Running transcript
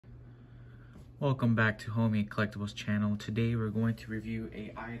Welcome back to Homie Collectibles channel. Today we're going to review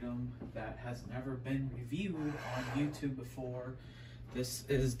a item that has never been reviewed on YouTube before. This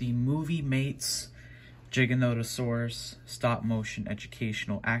is the Movie Mates Giganotosaurus stop motion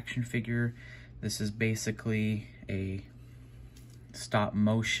educational action figure. This is basically a stop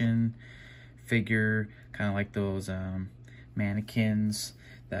motion figure, kind of like those mannequins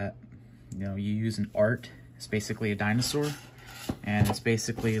that you use in art. It's basically a dinosaur, and it's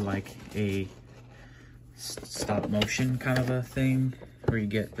basically like a stop motion kind of a thing where you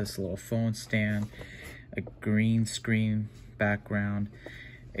get this little phone stand, a green screen background,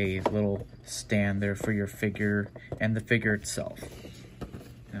 a little stand there for your figure, and the figure itself.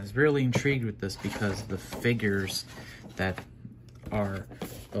 And I was really intrigued with this because the figures that are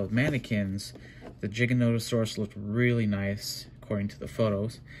the mannequins, the Giganotosaurus looked really nice according to the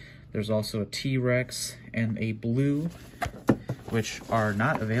photos. There's also a T-Rex and a blue, which are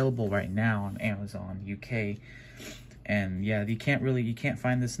not available right now on Amazon UK. And yeah, you can't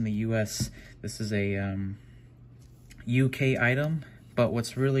find this in the US. This is a UK item, but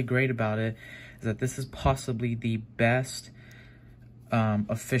what's really great about it is that this is possibly the best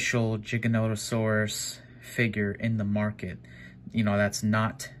official Giganotosaurus figure in the market. You know, that's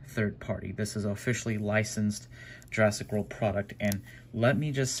not third party. This is officially licensed Jurassic World product, and let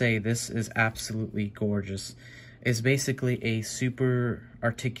me just say, this is absolutely gorgeous. It's basically a super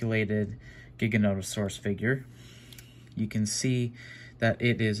articulated Giganotosaurus figure. You can see that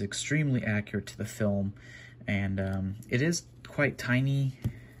it is extremely accurate to the film, and it is quite tiny.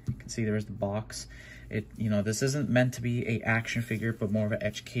 You can see there's the box. This isn't meant to be an action figure, but more of an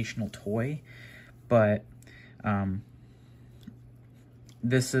educational toy. But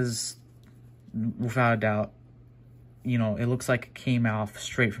this is, without a doubt, it looks like it came out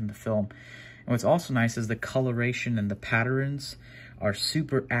straight from the film. And what's also nice is the coloration and the patterns are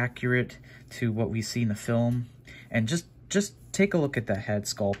super accurate to what we see in the film. And just take a look at that head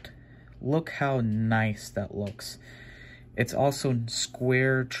sculpt. Look how nice that looks. It's also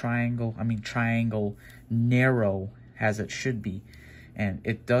square, triangle, narrow as it should be. And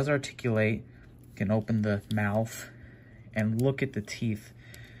it does articulate. You can open the mouth and look at the teeth.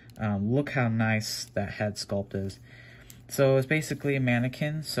 Look how nice that head sculpt is. So it's basically a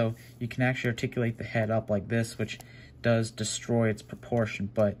mannequin, so you can actually articulate the head up like this, which does destroy its proportion,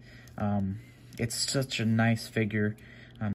 but it's such a nice figure.